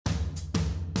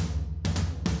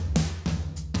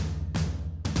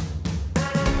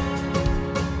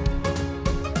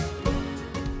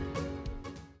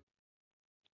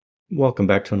Welcome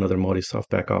back to another Modisoft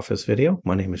back office video.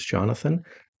 My name is Jonathan,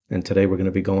 and today we're going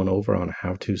to be going over on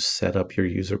how to set up your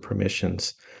user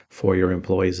permissions for your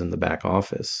employees in the back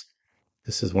office.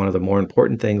 This is one of the more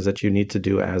important things that you need to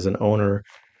do as an owner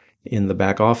in the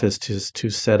back office to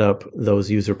set up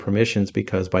those user permissions,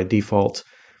 because by default,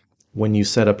 when you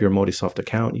set up your Modisoft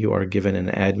account, you are given an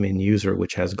admin user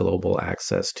which has global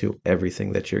access to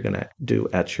everything that you're going to do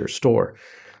at your store.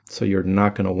 So you're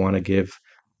not going to want to give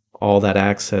all that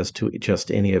access to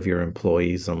just any of your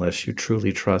employees unless you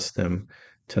truly trust them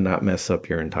to not mess up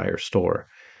your entire store.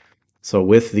 So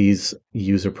with these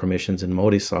user permissions in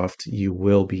Modisoft, you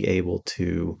will be able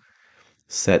to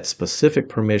set specific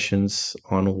permissions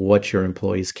on what your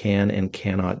employees can and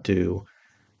cannot do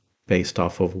based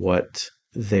off of what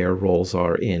their roles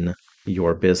are in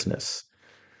your business.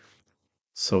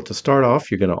 So to start off,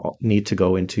 you're going to need to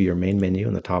go into your main menu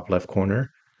in the top left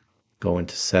corner, go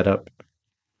into Setup,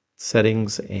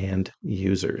 Settings, and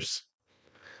Users.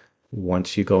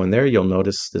 Once you go in there, you'll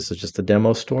notice this is just a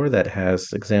demo store that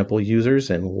has example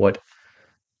users and what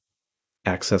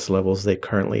access levels they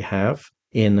currently have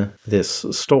in this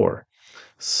store.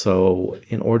 So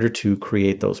in order to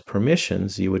create those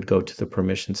permissions, you would go to the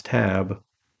Permissions tab,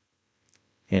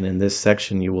 and in this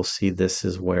section you will see this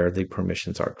is where the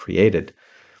permissions are created.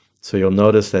 So you'll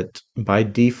notice that by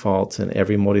default in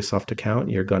every Modisoft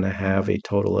account, you're going to have a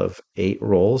total of 8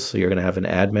 roles. So you're going to have an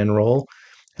admin role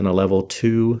and a level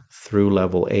 2 through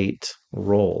level 8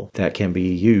 role that can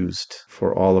be used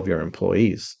for all of your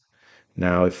employees.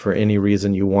 Now, if for any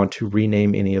reason you want to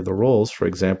rename any of the roles, for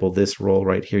example, this role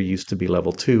right here used to be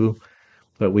level 2,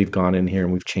 but we've gone in here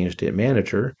and we've changed it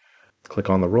manager,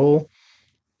 click on the role,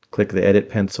 click the edit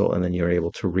pencil, and then you're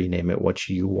able to rename it what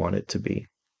you want it to be.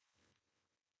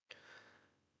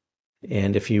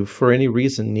 And if you, for any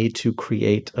reason, need to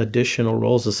create additional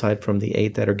roles aside from the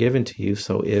 8 that are given to you,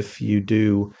 so if you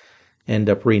do end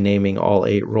up renaming all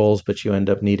 8 roles, but you end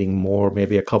up needing more,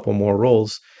 maybe a couple more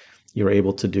roles, you're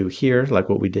able to do here, like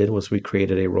what we did was we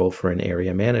created a role for an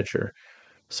area manager.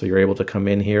 So you're able to come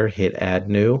in here, hit Add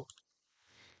New,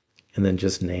 and then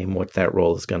just name what that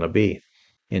role is going to be.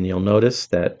 And you'll notice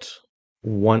that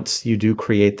once you do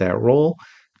create that role,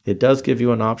 it does give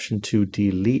you an option to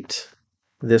delete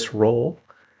this role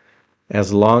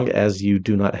as long as you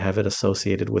do not have it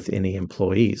associated with any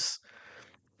employees.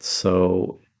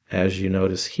 So as you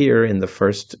notice here in the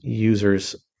first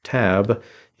users tab,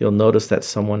 you'll notice that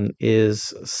someone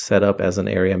is set up as an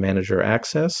area manager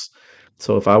access.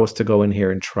 So if I was to go in here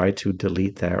and try to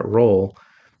delete that role,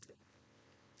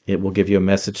 it will give you a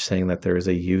message saying that there is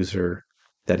a user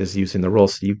that is using the role.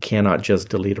 So you cannot just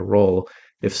delete a role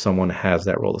if someone has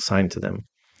that role assigned to them.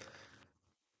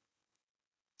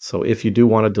 So if you do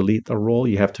want to delete a role,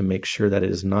 you have to make sure that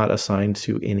it is not assigned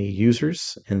to any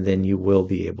users, and then you will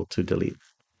be able to delete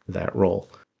that role.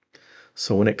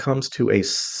 So when it comes to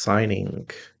assigning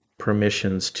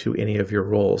permissions to any of your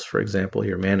roles, for example,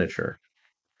 your manager,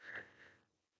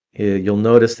 you'll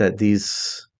notice that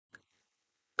these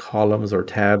columns or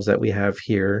tabs that we have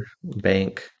here,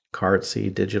 bank,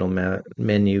 cardseed, digital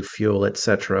menu, fuel,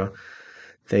 etc.,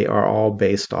 they are all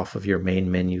based off of your main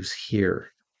menus here.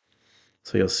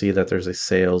 So you'll see that there's a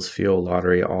sales, fuel,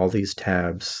 lottery, all these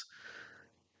tabs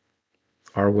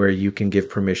are where you can give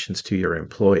permissions to your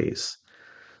employees.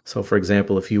 So for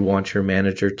example, if you want your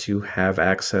manager to have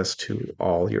access to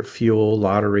all your fuel,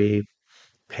 lottery,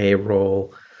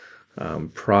 payroll,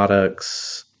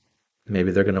 products,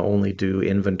 maybe they're going to only do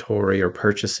inventory or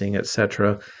purchasing,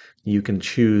 etc., you can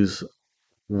choose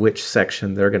which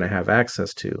section they're going to have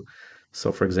access to.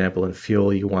 So for example, in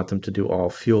fuel, you want them to do all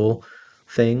fuel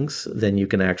things, then you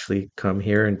can actually come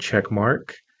here and check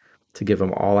mark to give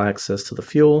them all access to the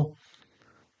fuel,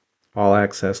 all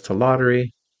access to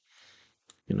lottery,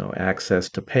 access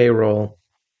to payroll.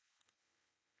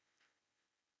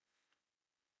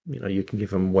 You can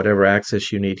give them whatever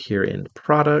access you need here in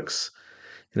products.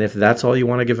 And if that's all you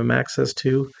want to give them access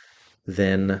to,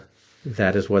 then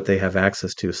that is what they have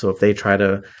access to. So if they try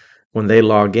to, when they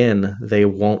log in, they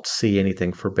won't see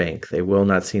anything for bank. They will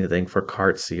not see anything for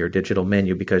Cartsy or digital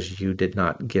menu because you did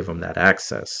not give them that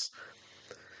access.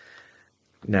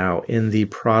 Now, in the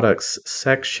products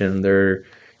section,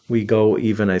 we go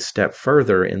even a step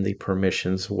further in the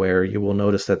permissions, where you will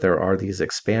notice that there are these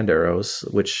expand arrows,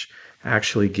 which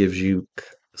actually gives you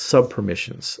sub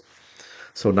permissions.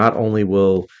 So not only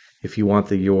will, if you want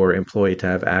your employee to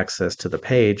have access to the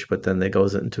page, but then it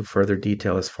goes into further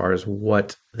detail as far as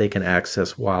what they can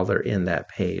access while they're in that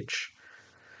page.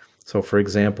 So for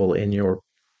example, in your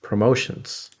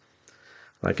promotions,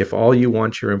 like if all you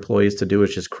want your employees to do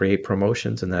is just create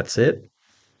promotions and that's it,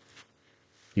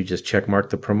 You just check mark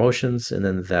the promotions, and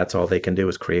then that's all they can do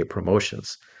is create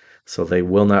promotions. So they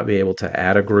will not be able to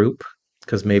add a group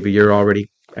because maybe you're already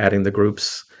adding the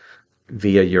groups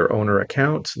via your owner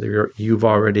account. You've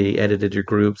already edited your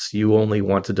groups. You only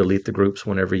want to delete the groups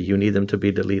whenever you need them to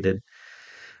be deleted.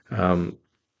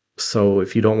 So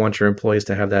if you don't want your employees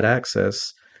to have that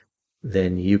access,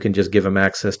 then you can just give them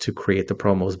access to create the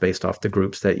promos based off the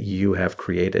groups that you have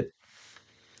created.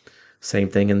 Same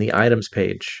thing in the items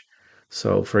page.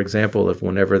 So for example, if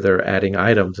whenever they're adding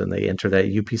items and they enter that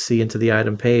UPC into the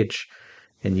item page,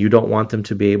 and you don't want them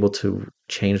to be able to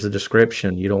change the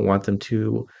description, you don't want them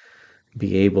to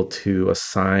be able to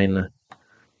assign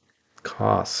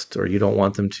cost, or you don't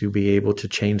want them to be able to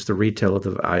change the retail of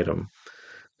the item,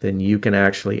 then you can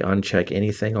actually uncheck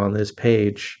anything on this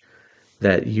page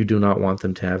that you do not want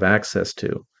them to have access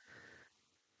to.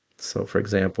 So for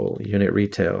example, unit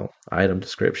retail, item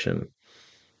description,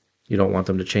 you don't want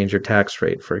them to change your tax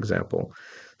rate, for example,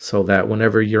 so that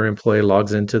whenever your employee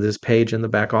logs into this page in the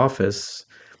back office,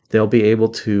 they'll be able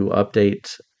to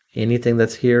update anything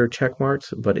that's here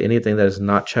checkmarked, but anything that is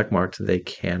not checkmarked, they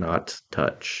cannot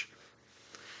touch.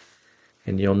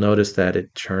 And you'll notice that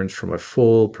it turns from a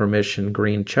full permission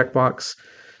green checkbox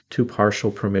to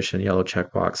partial permission yellow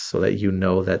checkbox, so that you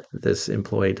know that this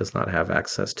employee does not have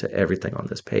access to everything on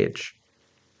this page.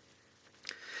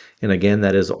 And again,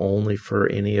 that is only for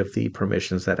any of the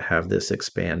permissions that have this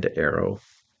expand arrow.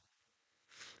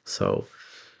 So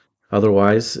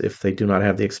otherwise, if they do not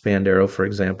have the expand arrow, for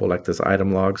example, like this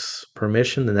item logs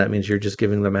permission, then that means you're just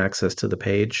giving them access to the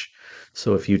page.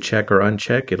 So if you check or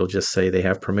uncheck, it'll just say they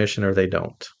have permission or they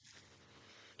don't.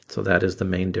 So that is the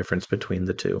main difference between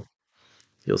the two.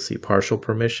 You'll see partial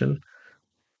permission,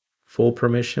 full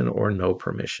permission, or no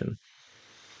permission.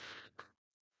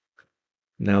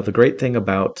 Now, the great thing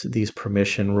about these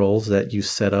permission roles that you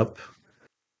set up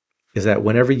is that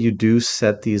whenever you do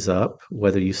set these up,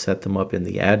 whether you set them up in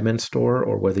the admin store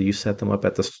or whether you set them up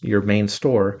at your main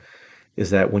store, is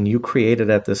that when you create it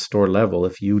at this store level,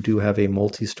 if you do have a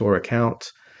multi-store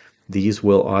account, these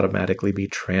will automatically be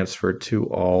transferred to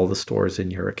all the stores in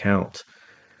your account.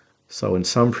 So in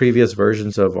some previous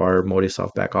versions of our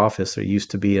Modisoft back office, there used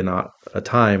to be a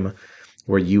time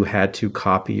where you had to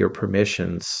copy your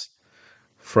permissions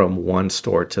from one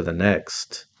store to the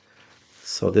next.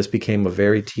 So this became a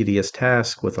very tedious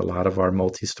task with a lot of our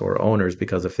multi-store owners,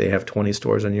 because if they have 20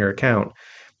 stores on your account,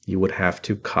 you would have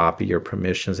to copy your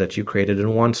permissions that you created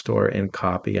in one store and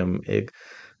copy them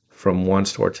from one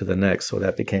store to the next. So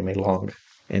that became a long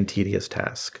and tedious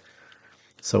task.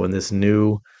 So in this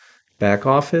new back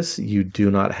office, you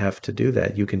do not have to do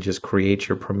that. You can just create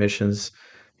your permissions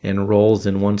and roles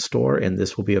in one store, and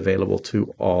this will be available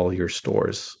to all your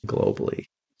stores globally.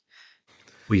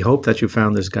 We hope that you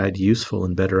found this guide useful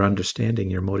in better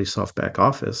understanding your Modisoft back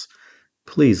office.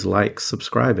 Please like,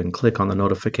 subscribe, and click on the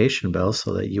notification bell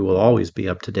so that you will always be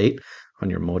up to date on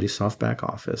your Modisoft back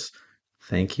office.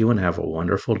 Thank you and have a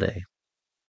wonderful day.